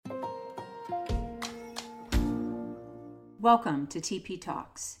Welcome to TP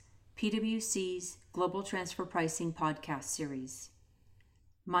Talks, PwC's Global Transfer Pricing podcast series.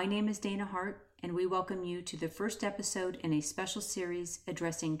 My name is Dana Hart, and we welcome you to the first episode in a special series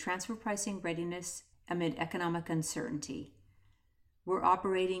addressing transfer pricing readiness amid economic uncertainty. We're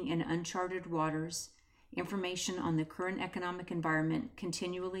operating in uncharted waters. Information on the current economic environment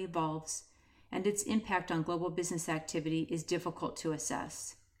continually evolves, and its impact on global business activity is difficult to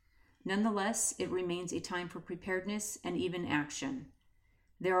assess. Nonetheless, it remains a time for preparedness and even action.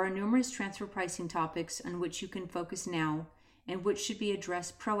 There are numerous transfer pricing topics on which you can focus now and which should be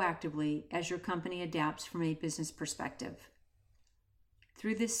addressed proactively as your company adapts from a business perspective.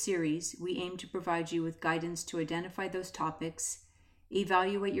 Through this series, we aim to provide you with guidance to identify those topics,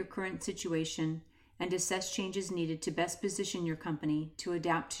 evaluate your current situation, and assess changes needed to best position your company to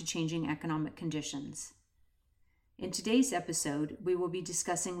adapt to changing economic conditions. In today's episode, we will be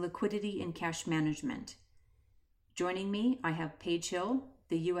discussing liquidity and cash management. Joining me, I have Paige Hill,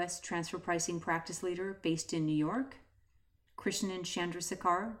 the U.S. Transfer Pricing Practice Leader based in New York, Krishnan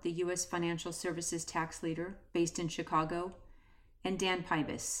Chandrasekhar, the U.S. Financial Services Tax Leader based in Chicago, and Dan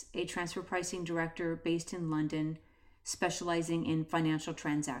Pybus, a Transfer Pricing Director based in London, specializing in financial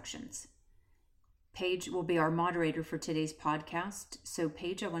transactions. Paige will be our moderator for today's podcast. So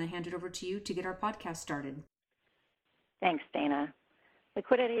Paige, I want to hand it over to you to get our podcast started. Thanks, Dana.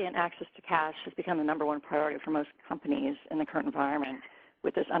 Liquidity and access to cash has become the number one priority for most companies in the current environment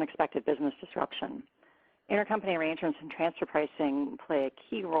with this unexpected business disruption. Intercompany arrangements and transfer pricing play a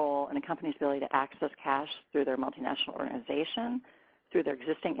key role in a company's ability to access cash through their multinational organization, through their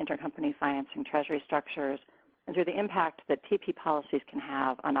existing intercompany financing treasury structures, and through the impact that TP policies can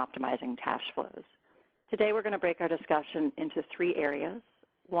have on optimizing cash flows. Today, we're going to break our discussion into three areas.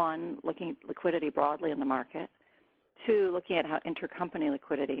 One, looking at liquidity broadly in the market. Two, looking at how intercompany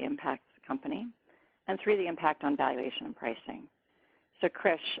liquidity impacts the company. And three, the impact on valuation and pricing. So,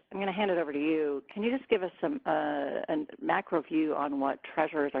 Krish, I'm going to hand it over to you. Can you just give us a macro view on what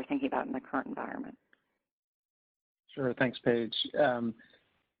treasurers are thinking about in the current environment? Sure. Thanks, Paige.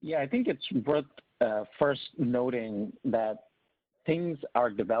 I think it's worth first noting that things are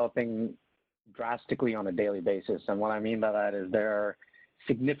developing drastically on a daily basis. And what I mean by that is there are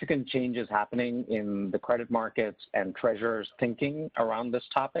significant changes happening in the credit markets and treasurers' thinking around this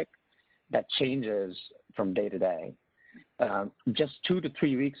topic that changes from day to day. Just 2 to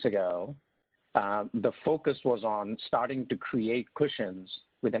 3 weeks ago, the focus was on starting to create cushions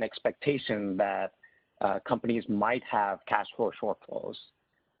with an expectation that companies might have cash flow shortfalls.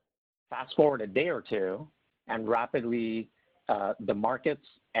 Fast forward a day or two, and rapidly the markets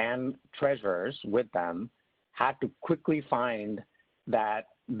and treasurers with them had to quickly find that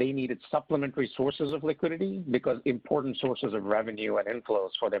they needed supplementary sources of liquidity because important sources of revenue and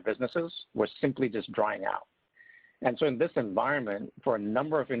inflows for their businesses were simply just drying out. And so in this environment, for a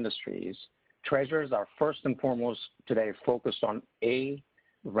number of industries, treasurers are first and foremost today focused on A,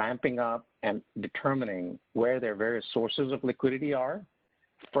 ramping up and determining where their various sources of liquidity are,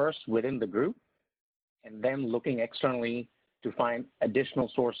 first within the group, and then looking externally to find additional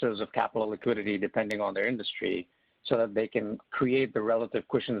sources of capital liquidity depending on their industry, so that they can create the relative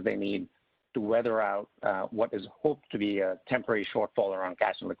cushions they need to weather out what is hoped to be a temporary shortfall around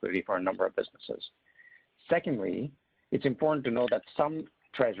cash and liquidity for a number of businesses. Secondly, it's important to know that some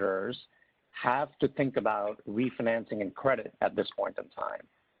treasurers have to think about refinancing and credit at this point in time.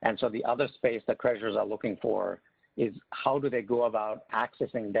 And so the other space that treasurers are looking for is how do they go about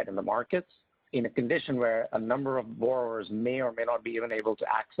accessing debt in the markets in a condition where a number of borrowers may or may not be even able to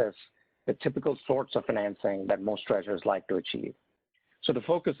access the typical sorts of financing that most treasurers like to achieve. So the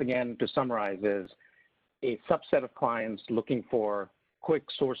focus, again, to summarize, is a subset of clients looking for quick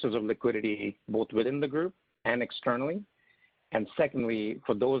sources of liquidity, both within the group and externally. And secondly,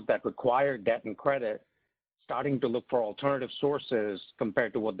 for those that require debt and credit, starting to look for alternative sources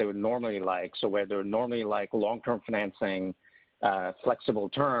compared to what they would normally like. So where they would normally like long-term financing, flexible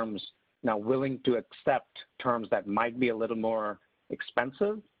terms, now willing to accept terms that might be a little more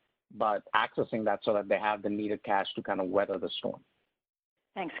expensive, but accessing that so that they have the needed cash to kind of weather the storm.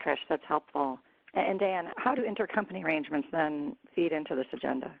 Thanks, Krish. That's helpful. And Dan, how do intercompany arrangements then feed into this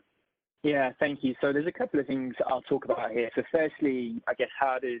agenda? Yeah, thank you. So there's a couple of things I'll talk about here. So firstly, I guess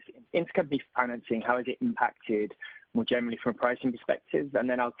how does intercompany financing, how is it impacted more generally from a pricing perspective? And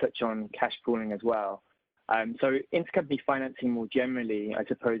then I'll touch on cash pooling as well. So intercompany financing more generally, I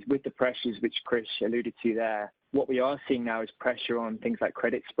suppose, with the pressures which Krish alluded to there, what we are seeing now is pressure on things like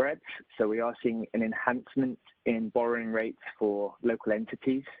credit spreads. So we are seeing an enhancement in borrowing rates for local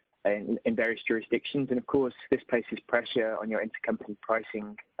entities in various jurisdictions. And of course, this places pressure on your intercompany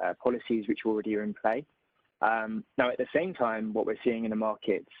pricing policies, which already are in play. Now, at the same time, what we're seeing in the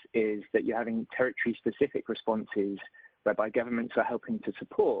markets is that you're having territory-specific responses whereby governments are helping to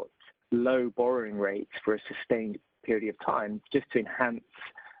support low borrowing rates for a sustained period of time just to enhance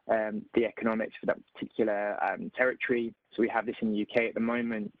the economics for that particular territory. So we have this in the UK at the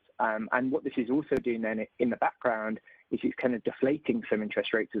moment. And what this is also doing then in the background is it's kind of deflating some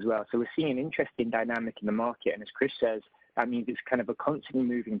interest rates as well. So we're seeing an interesting dynamic in the market. And as Chris says, that means it's kind of a constantly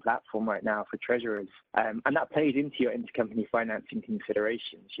moving platform right now for treasurers. And that plays into your intercompany financing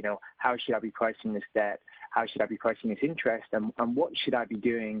considerations. You know, how should I be pricing this debt? How should I be pricing this interest? And what should I be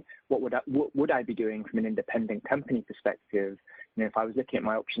doing? What would I be doing from an independent company perspective? You know, if I was looking at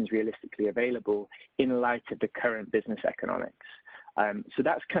my options realistically available in light of the current business economics. So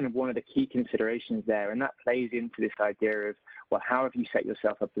that's kind of one of the key considerations there. And that plays into this idea of, well, how have you set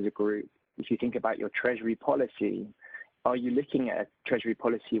yourself up as a group? If you think about your treasury policy, are you looking at a treasury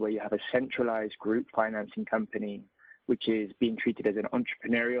policy where you have a centralized group financing company, which is being treated as an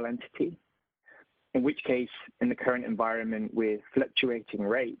entrepreneurial entity? In which case, in the current environment with fluctuating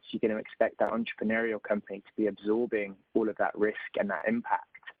rates, you're going to expect that entrepreneurial company to be absorbing all of that risk and that impact.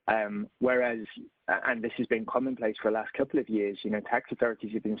 Whereas, and this has been commonplace for the last couple of years, you know, tax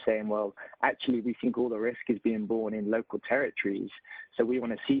authorities have been saying, well, actually, we think all the risk is being borne in local territories, so we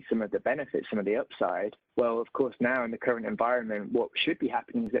want to see some of the benefits, some of the upside. Well, of course, now in the current environment, what should be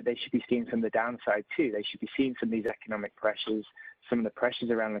happening is that they should be seeing some of the downside too. They should be seeing some of these economic pressures, some of the pressures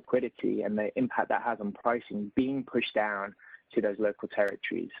around liquidity and the impact that has on pricing being pushed down to those local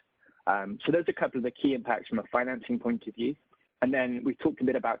territories. So those are a couple of the key impacts from a financing point of view. And then we talked a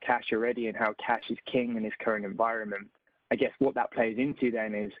bit about cash already and how cash is king in this current environment. I guess what that plays into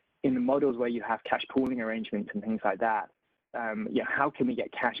then is in the models where you have cash pooling arrangements and things like that, how can we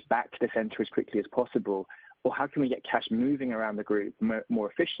get cash back to the center as quickly as possible? Or how can we get cash moving around the group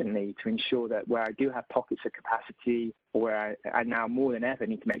more efficiently to ensure that where I do have pockets of capacity or where I now more than ever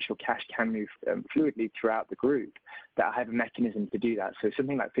need to make sure cash can move fluidly throughout the group, that I have a mechanism to do that. So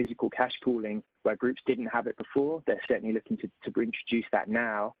something like physical cash pooling, where groups didn't have it before, they're certainly looking to introduce that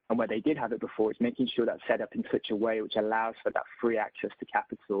now. And where they did have it before, it's making sure that's set up in such a way which allows for that free access to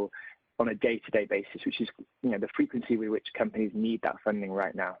capital on a day-to-day basis, which is, you know, the frequency with which companies need that funding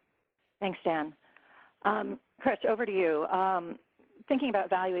right now. Thanks, Dan. Chris, over to you. Thinking about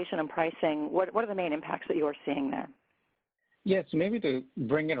valuation and pricing, what are the main impacts that you are seeing there? Yes, maybe to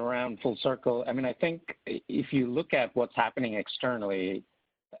bring it around full circle, I mean, I think if you look at what's happening externally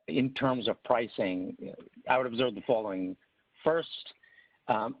in terms of pricing, I would observe the following. First,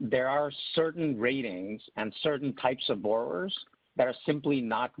 there are certain ratings and certain types of borrowers that are simply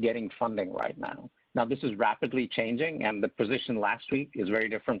not getting funding right now. Now, this is rapidly changing, and the position last week is very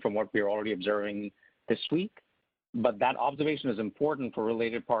different from what we're already observing this week. But that observation is important for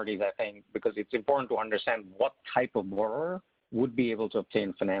related parties, I think, because it's important to understand what type of borrower would be able to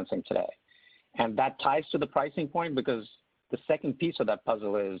obtain financing today. And that ties to the pricing point, because the second piece of that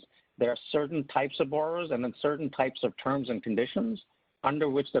puzzle is there are certain types of borrowers and then certain types of terms and conditions under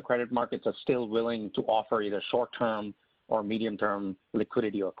which the credit markets are still willing to offer either short-term or medium-term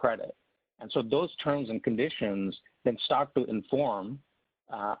liquidity or credit. And so those terms and conditions then start to inform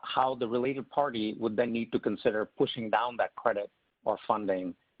how the related party would then need to consider pushing down that credit or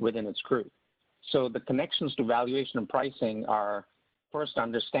funding within its group. So the connections to valuation and pricing are first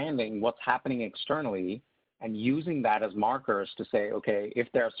understanding what's happening externally and using that as markers to say, okay, if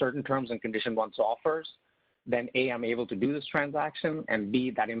there are certain terms and conditions one offers, then A, I'm able to do this transaction, and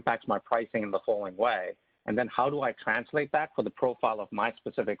B, that impacts my pricing in the following way. And then how do I translate that for the profile of my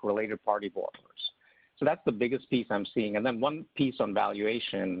specific related party borrowers? So that's the biggest piece I'm seeing. And then one piece on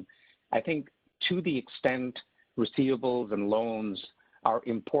valuation, I think to the extent receivables and loans are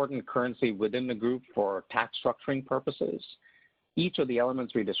important currency within the group for tax structuring purposes, each of the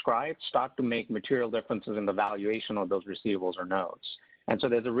elements we described start to make material differences in the valuation of those receivables or notes. And so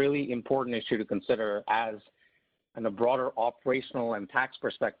there's a really important issue to consider as, in a broader operational and tax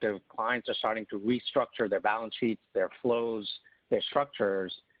perspective, clients are starting to restructure their balance sheets, their flows, their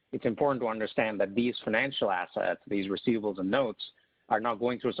structures. It's important to understand that these financial assets, these receivables and notes, are now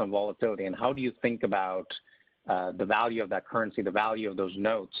going through some volatility. And how do you think about the value of that currency, the value of those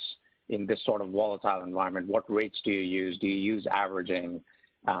notes in this sort of volatile environment? What rates do you use? Do you use averaging?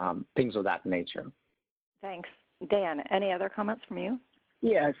 Things of that nature. Thanks. Dan, any other comments from you?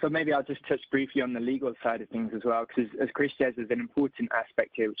 Yeah, so maybe I'll just touch briefly on the legal side of things as well, because as Chris says, there's an important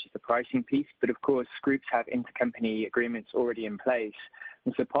aspect here, which is the pricing piece. But of course, groups have intercompany agreements already in place.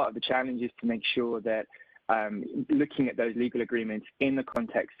 And so part of the challenge is to make sure that looking at those legal agreements in the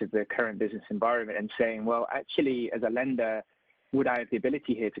context of the current business environment and saying, well, actually, as a lender, would I have the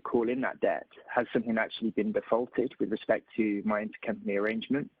ability here to call in that debt? Has something actually been defaulted with respect to my intercompany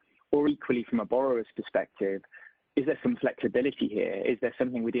arrangement? Or equally, from a borrower's perspective, is there some flexibility here? Is there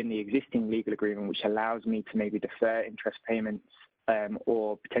something within the existing legal agreement which allows me to maybe defer interest payments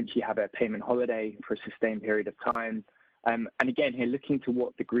or potentially have a payment holiday for a sustained period of time? And again, here, looking to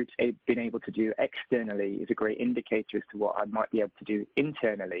what the group's been able to do externally is a great indicator as to what I might be able to do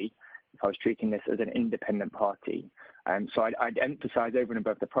internally if I was treating this as an independent party. So I'd emphasize over and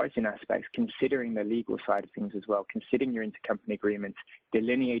above the pricing aspects, considering the legal side of things as well, considering your intercompany agreements,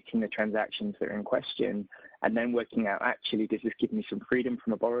 delineating the transactions that are in question, and then working out, actually, does this give me some freedom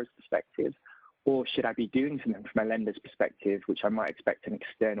from a borrower's perspective, or should I be doing something from a lender's perspective, which I might expect an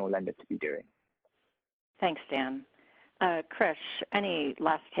external lender to be doing? Thanks, Dan. Krish, any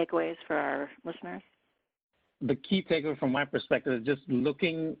last takeaways for our listeners? The key takeaway from my perspective is just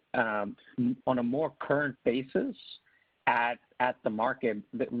looking on a more current basis at the market.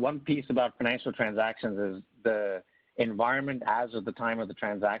 One piece about financial transactions is the environment as of the time of the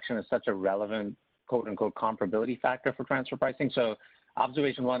transaction is such a relevant, quote unquote, comparability factor for transfer pricing. So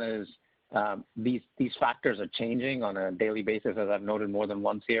observation one is these factors are changing on a daily basis, as I've noted more than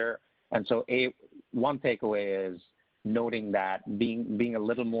once here. And so one takeaway is noting that being a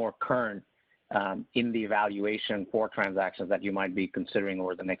little more current in the evaluation for transactions that you might be considering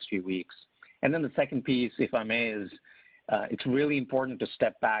over the next few weeks. And then the second piece, if I may, is it's really important to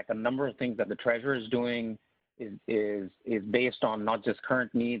step back. A number of things that the Treasurer is doing is based on not just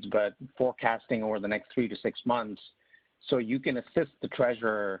current needs, but forecasting over the next 3 to 6 months. So you can assist the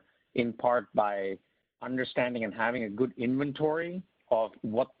Treasurer in part by understanding and having a good inventory of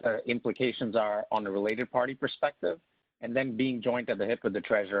what the implications are on a related party perspective, and then being joint at the hip with the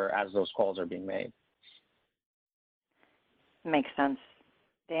Treasurer as those calls are being made. Makes sense.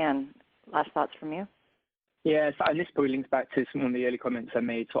 Dan, last thoughts from you? Yes, and this probably links back to some of the early comments I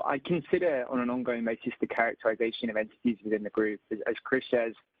made. So I consider on an ongoing basis the characterization of entities within the group. As Krish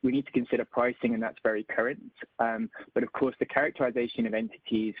says, we need to consider pricing, and that's very current. But of course, the characterization of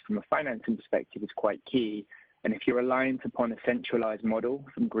entities from a financing perspective is quite key. And if you're reliant upon a centralized model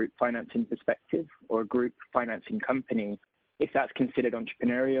from group financing perspective or a group financing company, if that's considered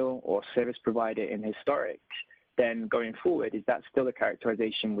entrepreneurial or service provider in historic, then going forward, is that still a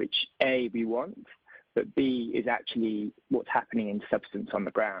characterization which A, we want, but B, is actually what's happening in substance on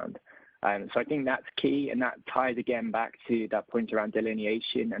the ground? So I think that's key, and that ties again back to that point around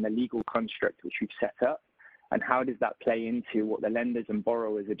delineation and the legal construct which we've set up. And how does that play into what the lenders and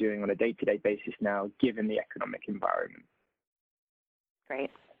borrowers are doing on a day-to-day basis now, given the economic environment? Great.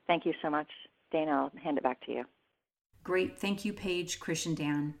 Thank you so much. Dana, I'll hand it back to you. Great. Thank you, Paige, Krish, and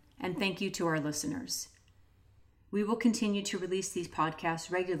Dan. And thank you to our listeners. We will continue to release these podcasts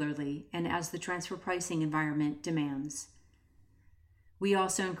regularly and as the transfer pricing environment demands. We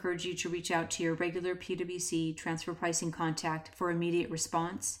also encourage you to reach out to your regular PwC transfer pricing contact for immediate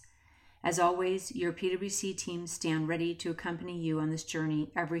response. As always, your PwC teams stand ready to accompany you on this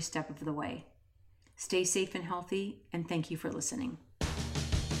journey every step of the way. Stay safe and healthy, and thank you for listening.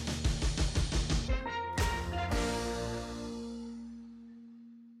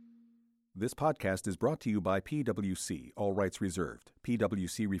 This podcast is brought to you by PwC, all rights reserved.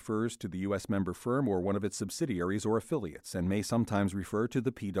 PwC refers to the U.S. member firm or one of its subsidiaries or affiliates and may sometimes refer to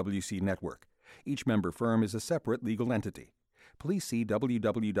the PwC network. Each member firm is a separate legal entity. Please see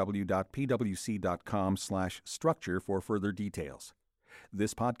www.pwc.com/structure for further details.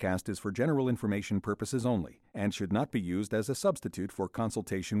 This podcast is for general information purposes only and should not be used as a substitute for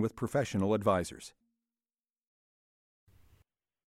consultation with professional advisors.